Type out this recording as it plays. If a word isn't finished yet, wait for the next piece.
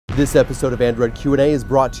This episode of Android Q&A is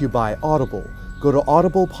brought to you by Audible. Go to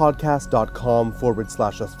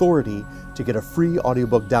audiblepodcast.com/authority to get a free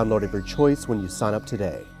audiobook download of your choice when you sign up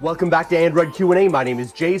today. Welcome back to Android Q&A. My name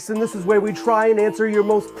is Jayce, and this is where we try and answer your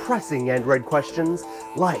most pressing Android questions,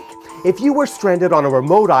 like, if you were stranded on a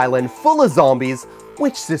remote island full of zombies,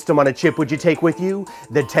 which system on a chip would you take with you?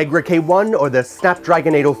 The Tegra K1 or the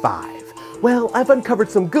Snapdragon 805? Well, I've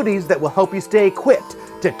uncovered some goodies that will help you stay equipped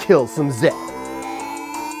to kill some zip.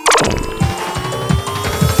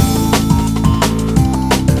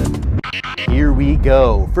 Here we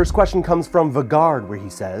go. First question comes from Vagard, where he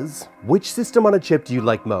says, which system on a chip do you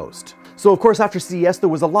like most? So of course after CES there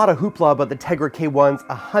was a lot of hoopla about the Tegra K1's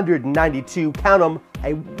 192, count them,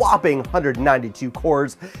 a whopping 192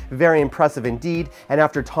 cores, very impressive indeed, and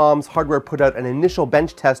after Tom's Hardware put out an initial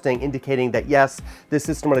bench testing indicating that yes, this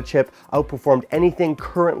system on a chip outperformed anything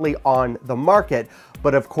currently on the market,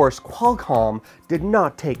 but of course Qualcomm did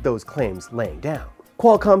not take those claims laying down.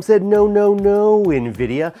 Qualcomm said, no,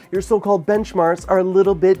 NVIDIA, your so-called benchmarks are a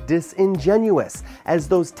little bit disingenuous, as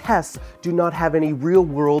those tests do not have any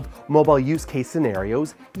real-world mobile use case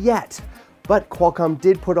scenarios yet. But Qualcomm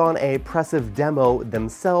did put on a impressive demo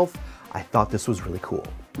themselves. I thought this was really cool.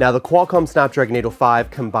 Now, the Qualcomm Snapdragon 805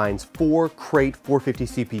 combines 4 Crate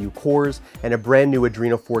 450 CPU cores and a brand new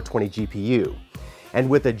Adreno 420 GPU. And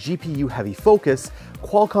with a GPU-heavy focus,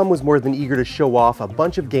 Qualcomm was more than eager to show off a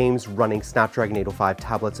bunch of games running Snapdragon 805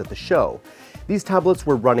 tablets at the show. These tablets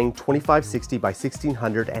were running 2560 by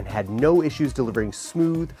 1600 and had no issues delivering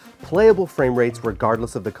smooth, playable frame rates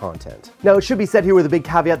regardless of the content. Now, it should be said here with a big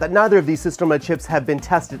caveat that neither of these system on chips have been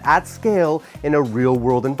tested at scale in a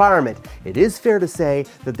real-world environment. It is fair to say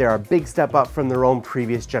that they're a big step up from their own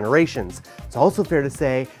previous generations. It's also fair to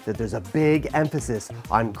say that there's a big emphasis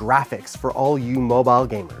on graphics for all you mobile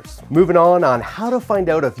gamers. Moving on how to find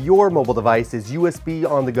out if your mobile device is USB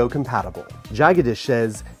OntheGo compatible. Jagadish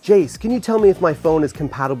says, Jayce, can you tell me if my phone is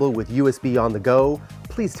compatible with USB OntheGo?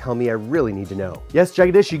 Please tell me, I really need to know. Yes,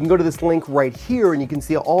 Jagadish, you can go to this link right here and you can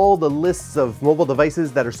see all the lists of mobile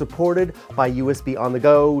devices that are supported by USB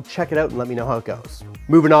OntheGo. Check it out and let me know how it goes.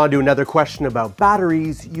 Moving on to another question about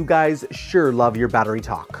batteries. You guys sure love your battery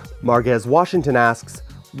talk. Marquez Washington asks,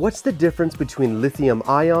 what's the difference between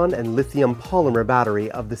lithium-ion and lithium polymer battery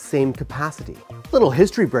of the same capacity? Little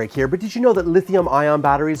history break here, but did you know that lithium-ion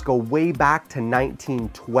batteries go way back to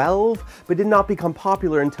 1912, but did not become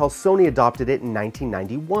popular until Sony adopted it in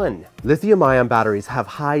 1991? Lithium-ion batteries have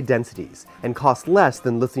high densities and cost less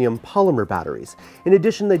than lithium polymer batteries. In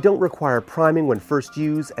addition, they don't require priming when first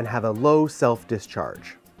used and have a low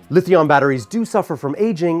self-discharge. Lithium batteries do suffer from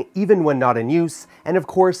aging even when not in use, and of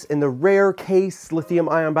course, in the rare case,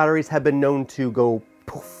 lithium-ion batteries have been known to go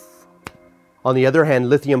poof. On the other hand,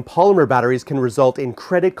 lithium polymer batteries can result in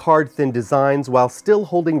credit card thin designs while still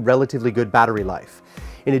holding relatively good battery life.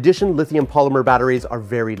 In addition, lithium polymer batteries are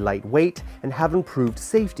very lightweight and have improved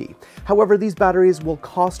safety. However, these batteries will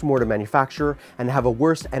cost more to manufacture and have a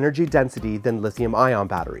worse energy density than lithium-ion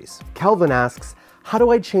batteries. Calvin asks, how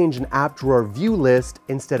do I change an app drawer view list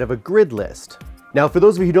instead of a grid list? Now, for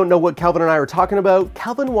those of you who don't know what Calvin and I are talking about,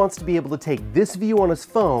 Calvin wants to be able to take this view on his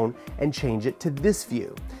phone and change it to this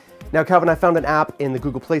view. Now, Calvin, I found an app in the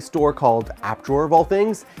Google Play Store called App Drawer of all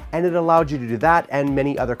things, and it allowed you to do that and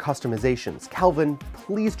many other customizations. Calvin,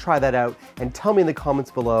 please try that out and tell me in the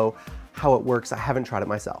comments below how it works. I haven't tried it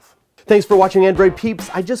myself. Thanks for watching, Android peeps.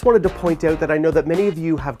 I just wanted to point out that I know that many of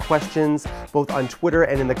you have questions both on Twitter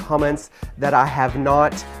and in the comments that I have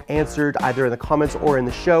not answered either in the comments or in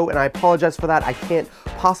the show, and I apologize for that. I can't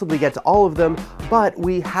possibly get to all of them, but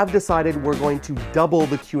we have decided we're going to double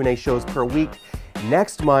the Q&A shows per week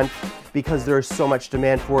next month because there is so much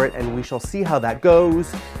demand for it, and we shall see how that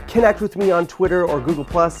goes. Connect with me on Twitter or Google+.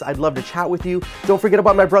 I'd love to chat with you. Don't forget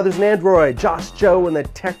about my brothers in Android, Josh, Joe, and the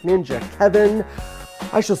Tech Ninja, Kevin.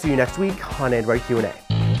 I shall see you next week on Android Q&A.